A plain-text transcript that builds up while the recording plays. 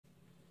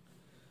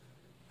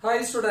Hi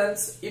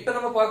students, இப்போ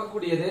நம்ம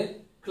பார்க்கக்கூடியது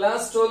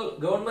class 12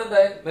 government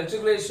and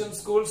matriculation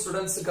school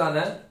students கான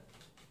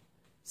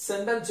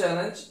Centum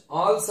challenge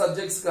all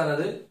subjects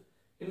கானது.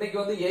 இன்னைக்கு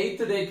வந்து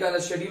 8th day கான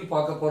schedule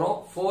பார்க்க போறோம்.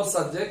 4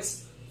 subjects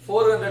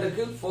 400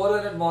 க்கு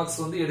 400 marks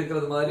வந்து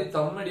எடுக்கிறது மாதிரி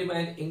Tamil medium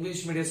and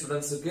English medium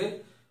students க்கு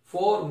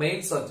 4 main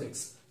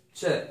subjects.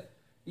 சரி.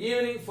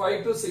 Evening 5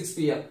 to 6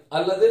 pm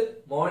அல்லது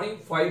morning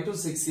 5 to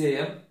 6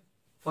 am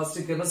first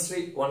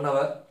chemistry 1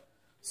 hour.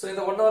 So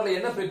இந்த 1 hourல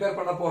என்ன prepare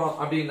பண்ண போறோம்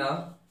அப்படினா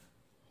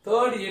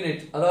third unit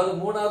அதாவது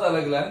மூணாவது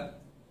அலகுல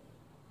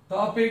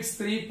topics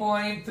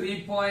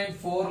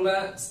 3.3.4 ல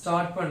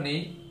ஸ்டார்ட் பண்ணி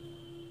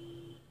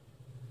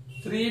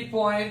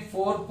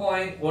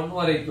 3.4.1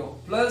 வரைக்கும்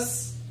plus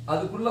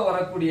அதுக்குள்ள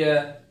வரக்கூடிய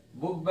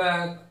book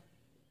bank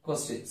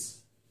questions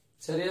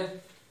சரியா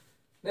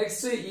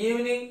next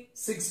evening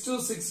 6 to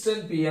 6:10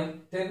 pm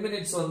 10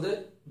 minutes வந்து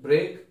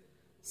break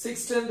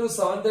 6:10 to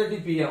 7:30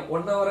 pm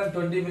 1 hour and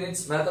 20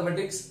 minutes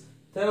mathematics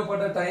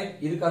தேவைப்பட்ட டைம்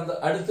இதுக்கு அந்த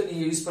அடுத்து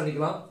நீங்க யூஸ்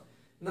பண்ணிக்கலாம்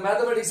இந்த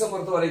மேத்தமேட்டிக்ஸ்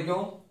பொறுத்த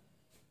வரைக்கும்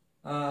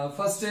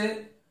ஃபர்ஸ்ட்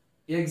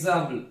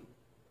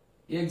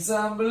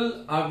எக்ஸாம்பிள்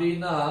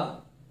அப்படினா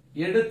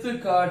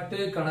எடுத்துக்காட்டு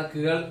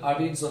கணக்குகள்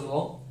அப்படினு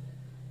சொல்வோம்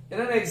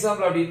என்னென்ன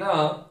எக்ஸாம்பிள் அப்படினா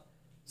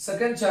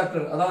செகண்ட்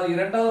சாப்டர் அதாவது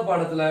இரண்டாவது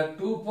பாடத்துல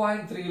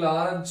 2.3 ல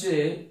ஆரம்பிச்சு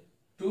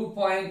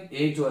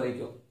 2.8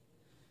 வரைக்கும்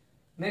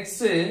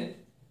நெக்ஸ்ட்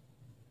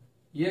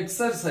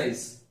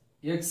எக்சர்சைஸ்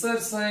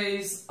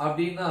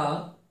அப்படினா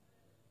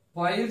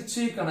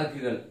பயிற்சி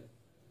கணக்குகள்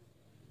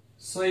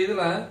சோ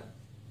இதுல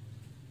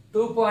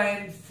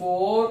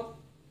 2.4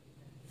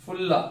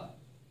 ஃபுல்லா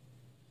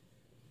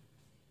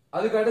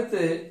அதுக்கு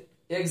அடுத்து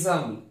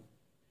எக்ஸாம்பிள்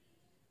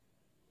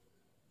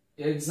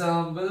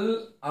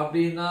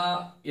அப்படினா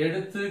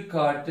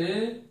எடுத்துக்காட்டு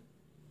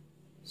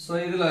சோ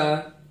இதுல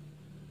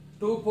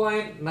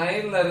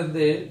 2.9 ல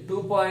இருந்து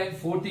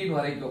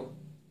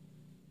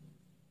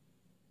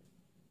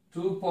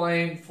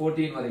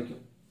 2.14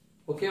 வரைக்கும்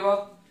ஓகேவா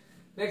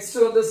next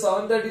வந்து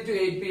 7:30 to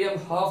 8 pm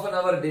half an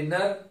hour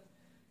dinner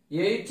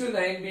 8 to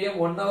 9 pm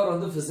 1 hour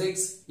வந்து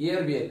physics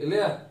இயற்பியல்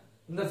இல்லையா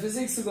இந்த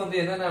பிசிக்ஸ்க்கு வந்து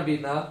என்னன்னா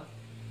அப்படினா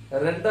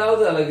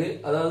இரண்டாவது அலகு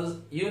அதாவது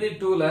யூனிட்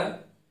 2 ல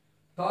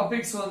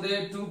டாபிக்ஸ் வந்து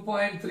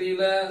 2.3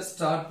 ல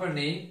ஸ்டார்ட்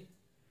பண்ணி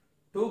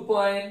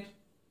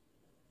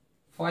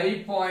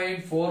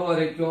 2.5.4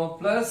 வரைக்கும்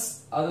பிளஸ்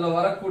அதுல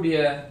வரக்கூடிய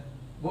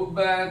புக்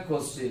பேக்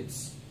क्वेश्चंस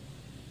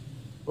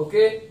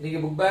ஓகே நீங்க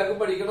புக்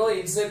பேக்கும் படிக்கணும்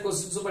இன்சைட்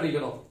क्वेश्चंसும்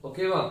படிக்கணும்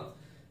ஓகேவா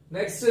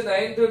next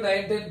 9 to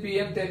 9:10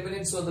 pm 10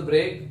 minutes on the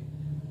break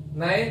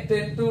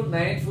 9:10 to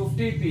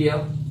 9:50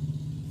 pm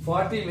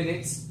 40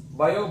 minutes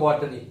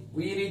biobotany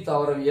உயிரி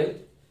தாவரவியல்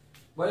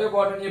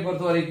biobotany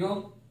பொறுத்த வரைக்கும்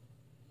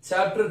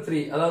chapter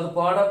 3 அதாவது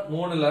பாடம்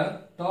 3 ல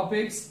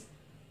டாபிக்ஸ்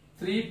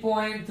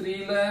 3.3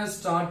 ல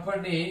ஸ்டார்ட்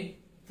பண்ணி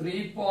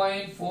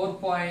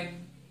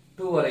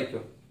 3.4.2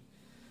 வரைக்கும்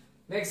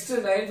next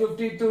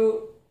 9:50 to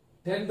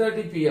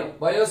 10:30 pm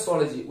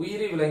bioswology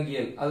உயிரி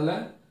விலங்கியல் அதுல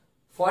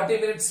 40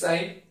 minutes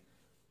time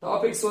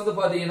டாபிக்ஸ் வந்து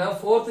பாத்தீங்கன்னா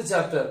 4th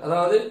சாப்டர்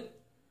அதாவது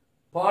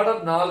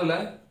பாடம் 4 ல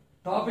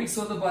டாபிக்ஸ்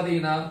வந்து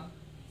பாத்தீங்கன்னா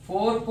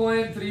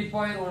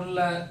 4.3.1 ல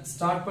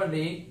ஸ்டார்ட்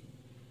பண்ணி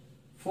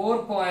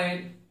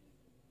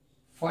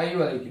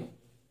 4.5 வரைக்கும்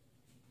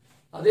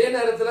அதே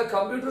நேரத்துல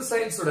computer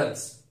science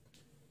students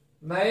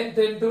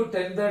 9:10 to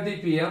 10:30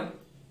 pm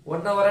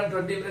 1 hour and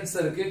 20 minutes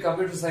இருக்கு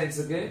கம்ப்யூட்டர்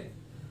சயின்ஸ்க்கு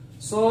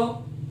சோ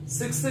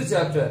 6th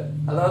சாப்டர்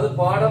அதாவது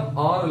பாடம்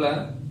 6 ல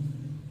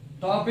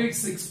டாபிக்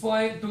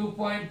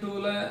 6.2.2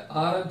 ல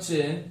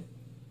ஆரம்பிச்சு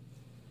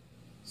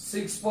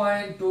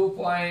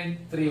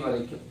 6.2.3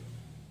 வரைக்கும்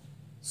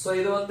சோ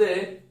இது வந்து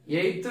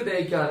 8th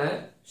டேக்கான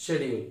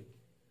ஷெட்யூல்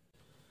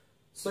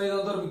சோ இது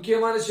வந்து ஒரு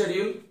முக்கியமான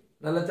ஷெட்யூல்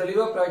நல்ல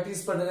தெளிவா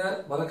பிராக்டீஸ் பண்ணுங்க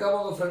மறக்காம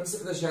உங்க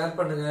ஃப்ரெண்ட்ஸ்க்கு ஷேர்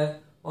பண்ணுங்க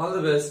all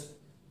the best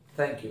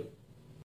Thank you